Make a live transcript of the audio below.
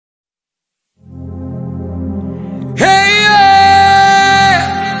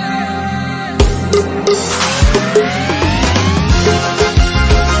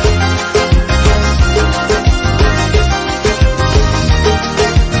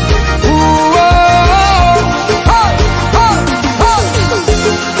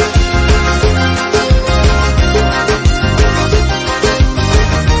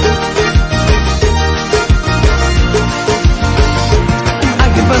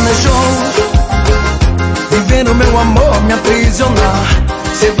meu amor me aprisionar,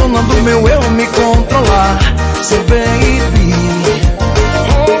 ser dona do meu eu me controlar, seu baby.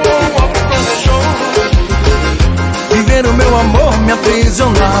 Viver o meu amor me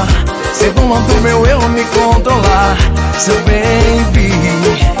aprisionar, ser dona do meu eu me controlar, seu baby.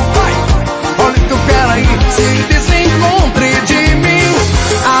 Olha o que eu quero aí, se desencontre de mim,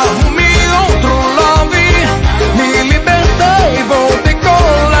 arrume outro love, me libertei, vou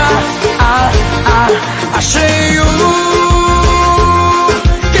decolar. Achei o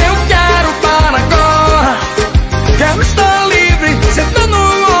que eu quero para agora, quero estar livre, sentando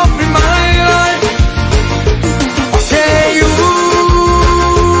off my life. Achei o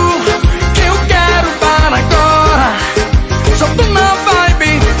que eu quero para agora, solto na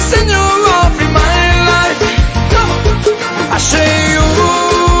vibe, senhor off my life. Achei o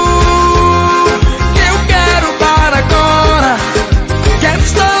que eu quero para agora, quero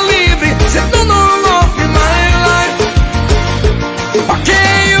estar livre, sentando off my life. Ok,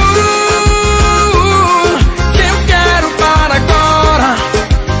 que eu quero para agora,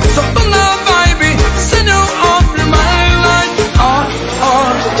 solto na vibe, senhor off my life.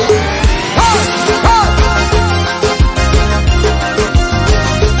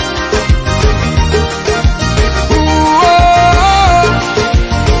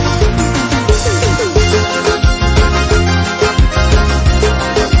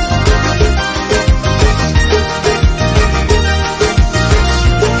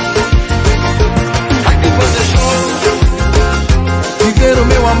 Viver o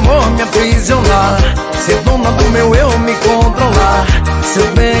meu amor me aprisionar, ser dona do meu eu me controlar, seu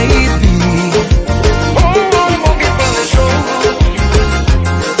baby.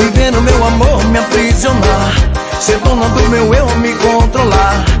 Viver o meu amor me aprisionar, ser dona do meu eu me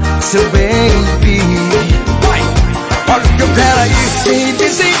controlar, seu baby. Olha o que eu quero aí, se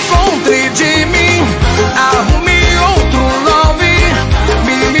desencontre de mim, arrume outro love,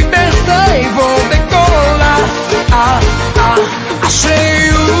 me libertei, vou decolar. Achei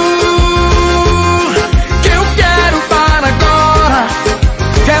o que eu quero para agora,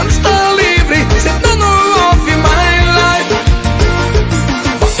 quero estar livre, sentando off my life.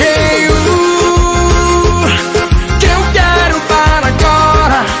 Ok, o que eu quero para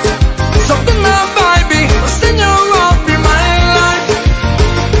agora, solto na vibe, senhor off my life.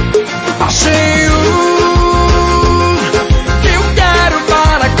 Achei o que eu quero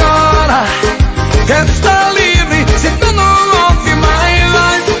para agora, quero estar livre, sentando off my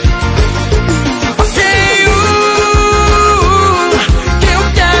life. Ok, que eu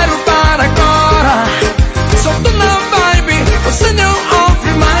quero para agora, solto na vibe, senhor off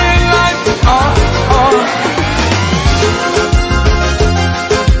my life.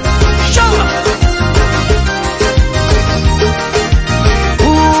 Chama!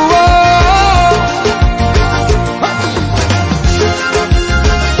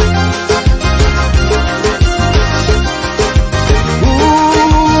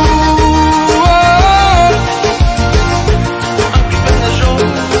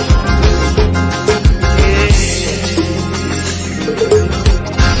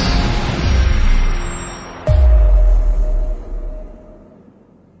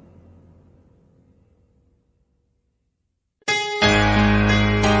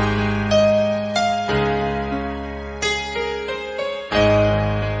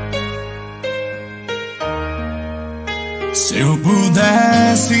 Se eu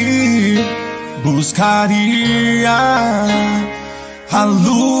pudesse, buscaria a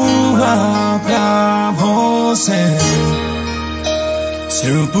lua pra você. Se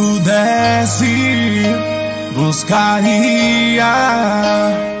eu pudesse, buscaria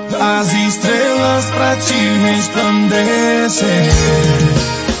as estrelas pra te resplandecer.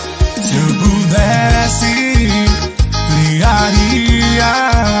 Se eu pudesse, criaria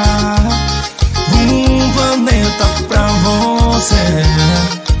um planeta pra você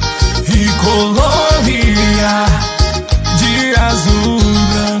e coloria de azul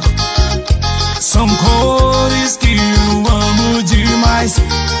branco. São cores que eu amo demais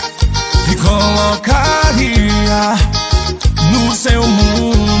e colocaria no seu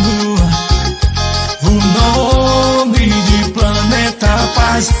mundo o nome de Planeta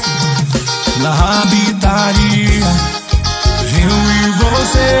Paz. Lá habitaria eu e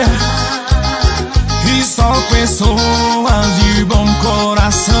você, e só pessoas de bom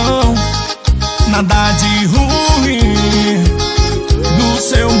coração. Nada de ruim no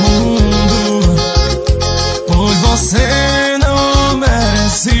seu mundo, pois você não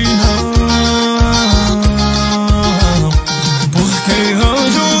merece não. Porque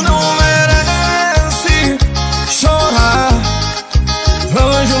anjo não merece chorar,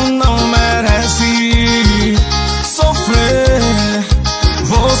 anjo não merece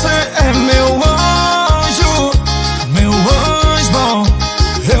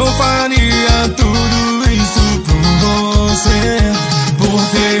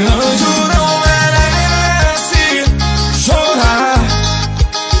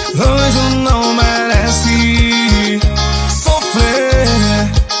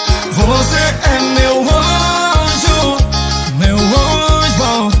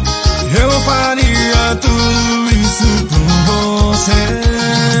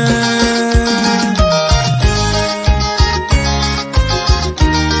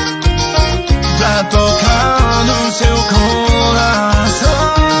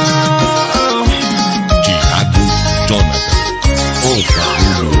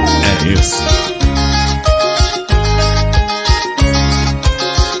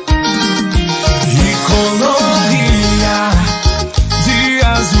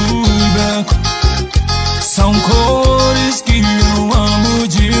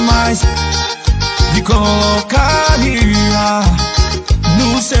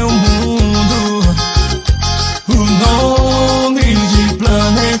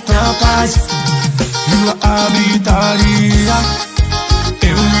gritaria,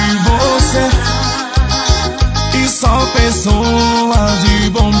 eu e você, e só pessoas de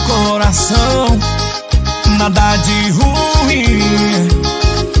bom coração. Nada de ruim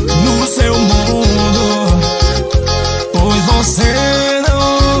no seu mundo, pois você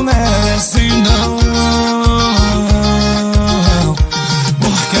não merece não.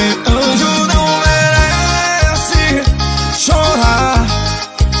 Porque anjo não merece chorar,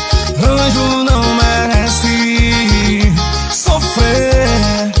 anjo não merece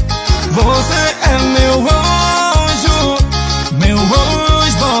sofrer. Você é meu anjo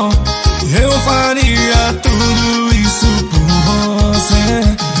bom, eu faria tudo isso por você.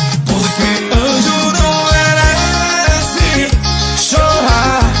 Porque anjo não merece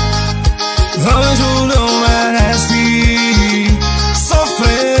chorar, anjo não merece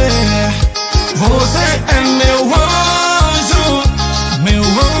sofrer. Você é meu anjo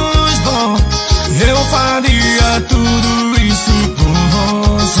bom, eu faria tudo isso por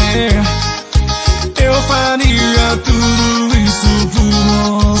você. Eu faria tudo isso por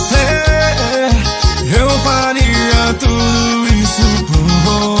você. Eu faria tudo isso por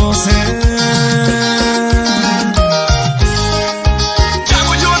você.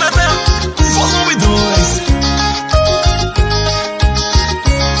 Thiago Jonathan, volume 2.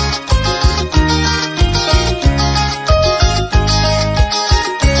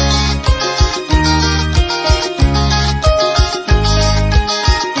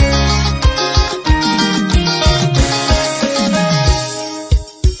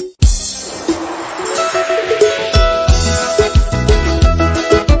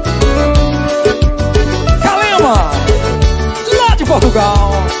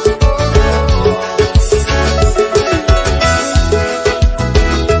 Portugal.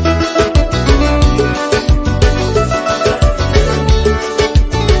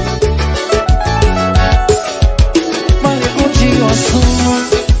 Mas contigo assumo,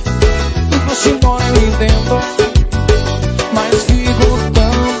 você mora ali dentro, mas fico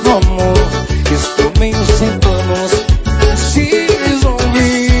tanto amor, estou meio sem planos. Se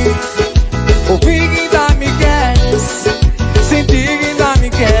resolvi, ouvir que ainda me queres, sentir que ainda me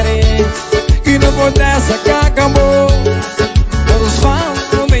querem, que não foi dessa que acabou. Todos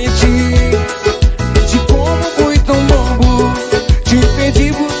falam de ti, de como fui tão bobo, te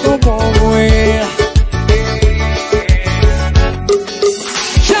pedi por tão bobo.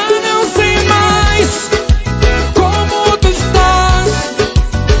 Já não sei mais como tu estás,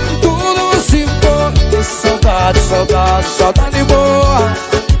 tudo se foi. Saudade, saudade, saudade boa.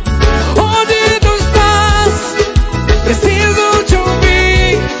 Onde tu estás? Preciso te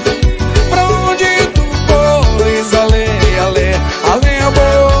ouvir. Pra onde tu fores? Ale, ale, ale é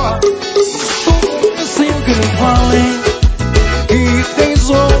boa. Eu sei o que não falei, que tens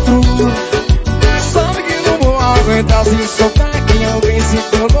outro. Sabe que não vou aguentar se soltar que alguém se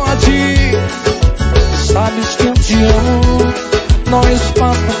tornou a ti. Sabes que eu te amo, não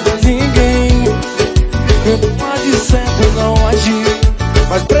espaço pra ninguém. Eu não agi certo, não agi,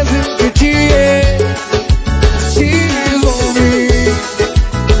 mas preciso de ti. Se resolvi,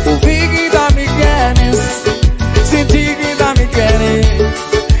 ouvir que ainda me queres, sentir que ainda me querem,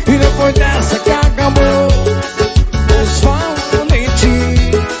 e depois dessa que acabou. Todos falam de ti,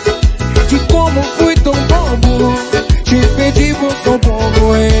 de como fui tão bobo, te pedi por tão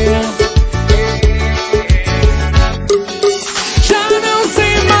bobo. Já não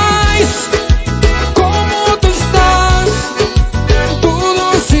sei mais como tu estás, tudo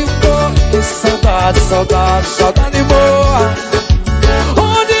se foi. Saudade, saudade, saudade boa.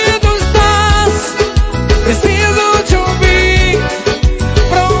 Onde tu estás? Preciso te ouvir.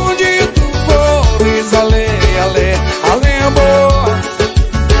 Pra onde tu fores? Ale, ale, ale é boa.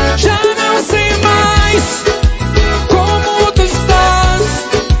 Já não sei mais como tu estás,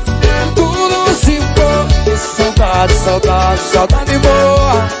 tudo se foi. Saudade, saudade, saudade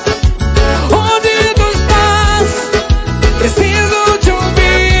boa. Onde tu estás? Preciso te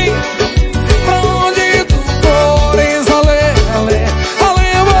ouvir. Pra onde tu fores?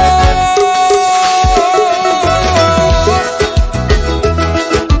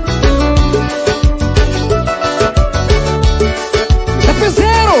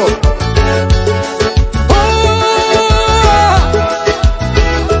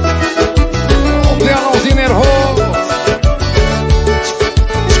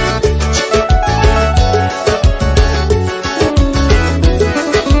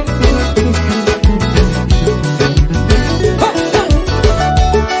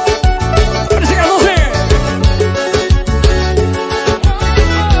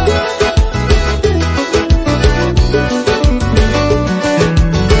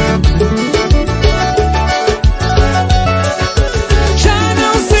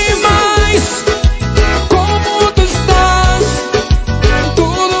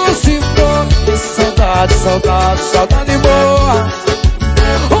 saudade boa.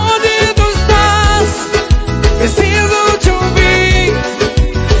 Onde tu estás? Preciso te ouvir.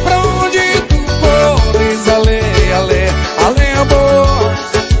 Pra onde tu fores, alê, alê, alê, boa.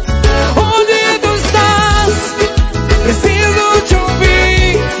 Onde tu estás? Preciso te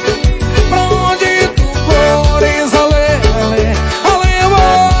ouvir. Pra onde tu fores, alê, alê, alê,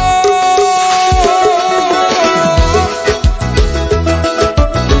 boa.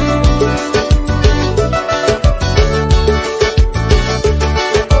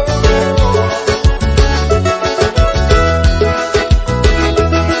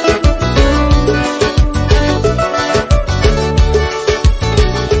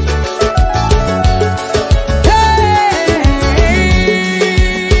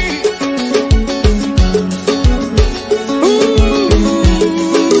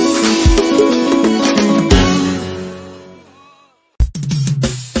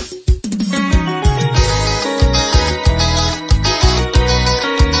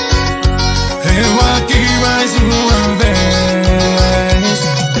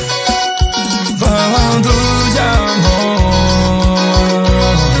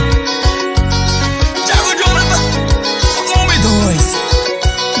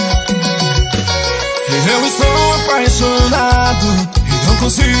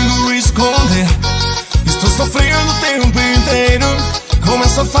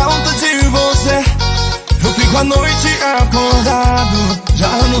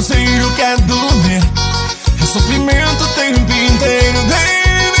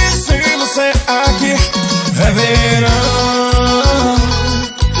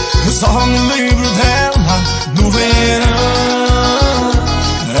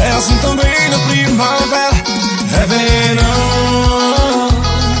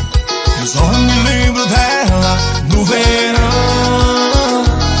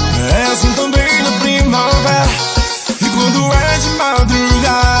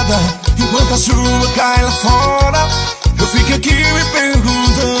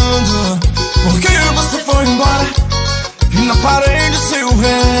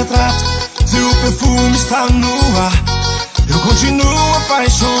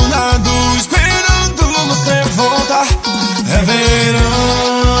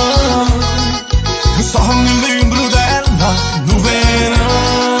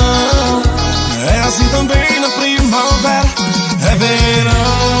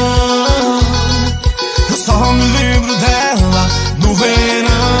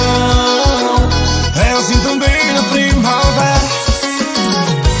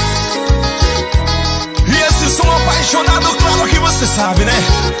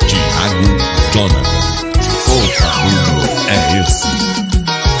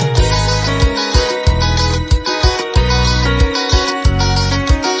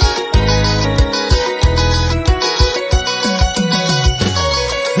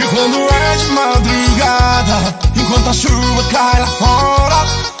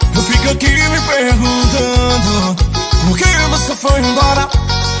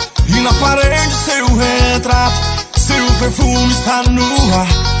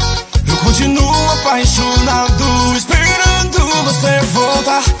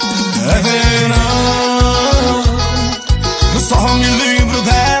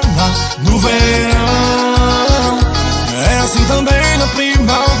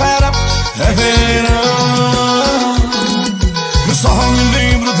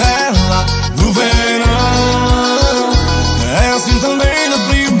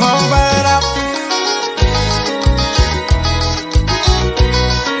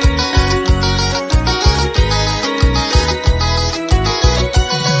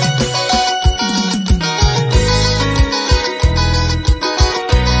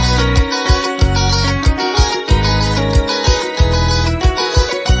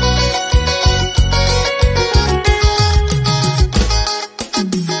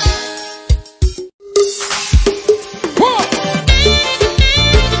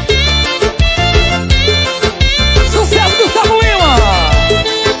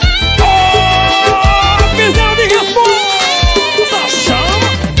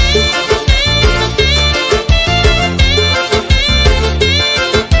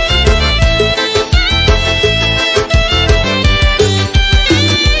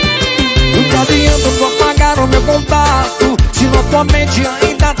 mente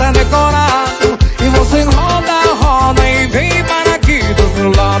ainda tá decorado. E você roda, roda e vem para aqui do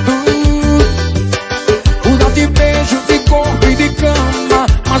meu lado. Muda de beijo, de corpo e de cama,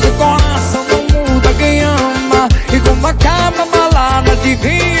 mas o coração não muda quem ama. E como acaba a balada,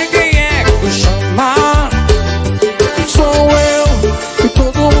 adivinha quem é que tu chama? Sou eu, e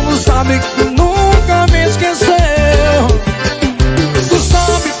todo mundo sabe que tu nunca me esqueceu.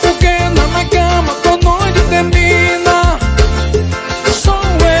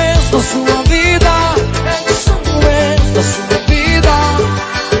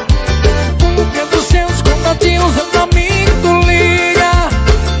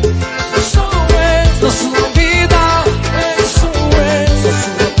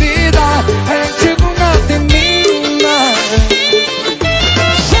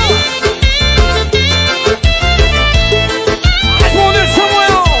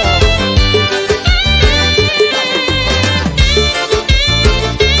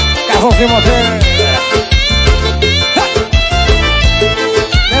 de você.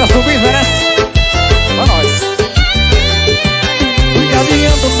 Era subir, merece. Pra nós. Não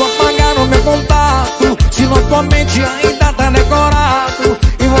adianta só pagar o meu contato, se na tua mente ainda tá decorado.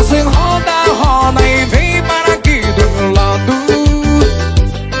 E você roda, roda e vem para aqui do meu lado.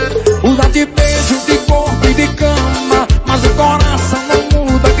 Usa de beijo, de corpo e de cama, mas o coração não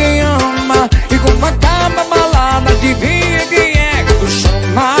muda quem ama. E quando acaba a balada, adivinha quem é que tu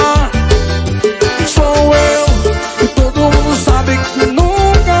chama? Sou eu, e todo mundo sabe que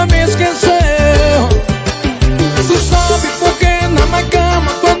nunca me esqueceu. Tu sabe por que na minha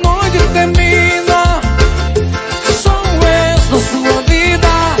cama tua noite termina? Sou eu da sua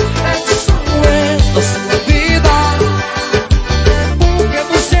vida, sou eu da sua vida. Porque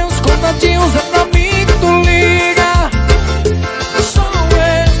dos seus contatinhos é pra mim que tu liga. Sou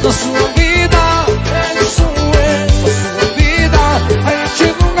eu da sua vida, sou eu da sua vida. A gente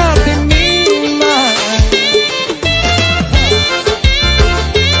nunca termina.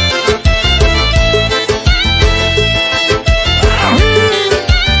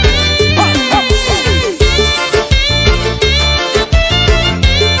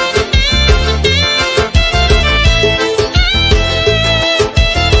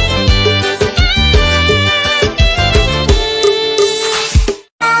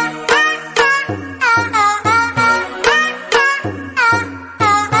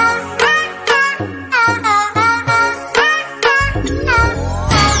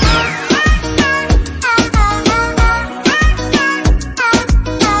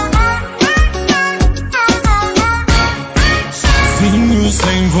 Sozinho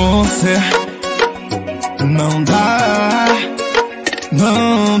sem você não dá,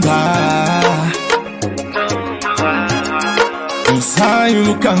 não dá. Eu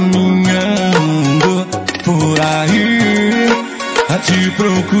saio caminhando por aí a te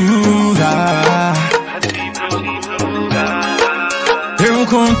procurar. Eu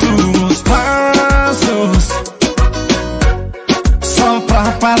conto os passos só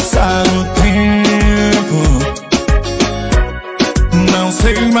pra passar o tempo. Não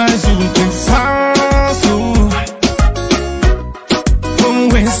sei mais o que faço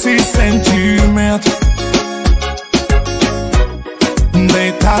com esse sentimento.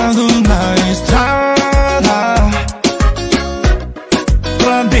 Deitado na estrada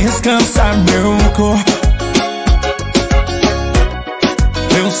pra descansar meu corpo.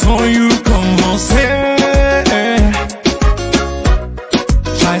 Eu sonho com você,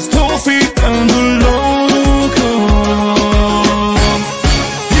 já estou ficando louco.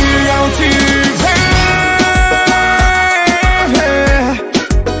 E ao te ver,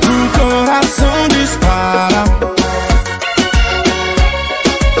 o coração dispara.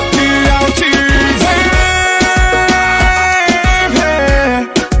 E ao te ver,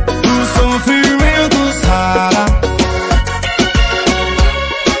 o sofrimento sara.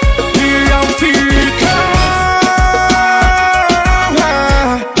 E ao ficar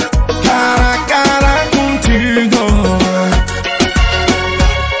cara a cara contigo,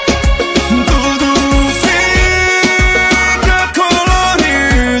 tudo fica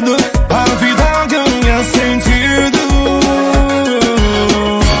colorido, a vida ganha sentido.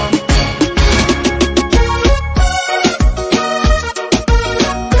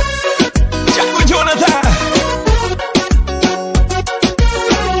 Thiago Jonathan.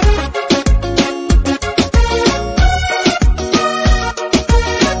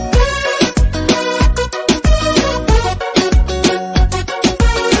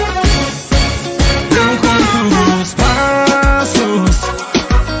 Eu conto os passos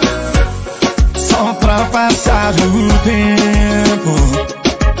só pra passar o tempo.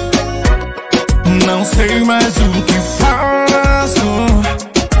 Não sei mais o que faço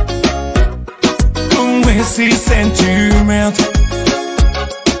com esse sentimento.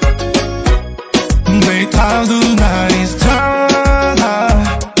 Deitado na estrada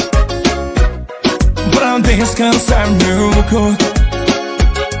pra descansar meu corpo.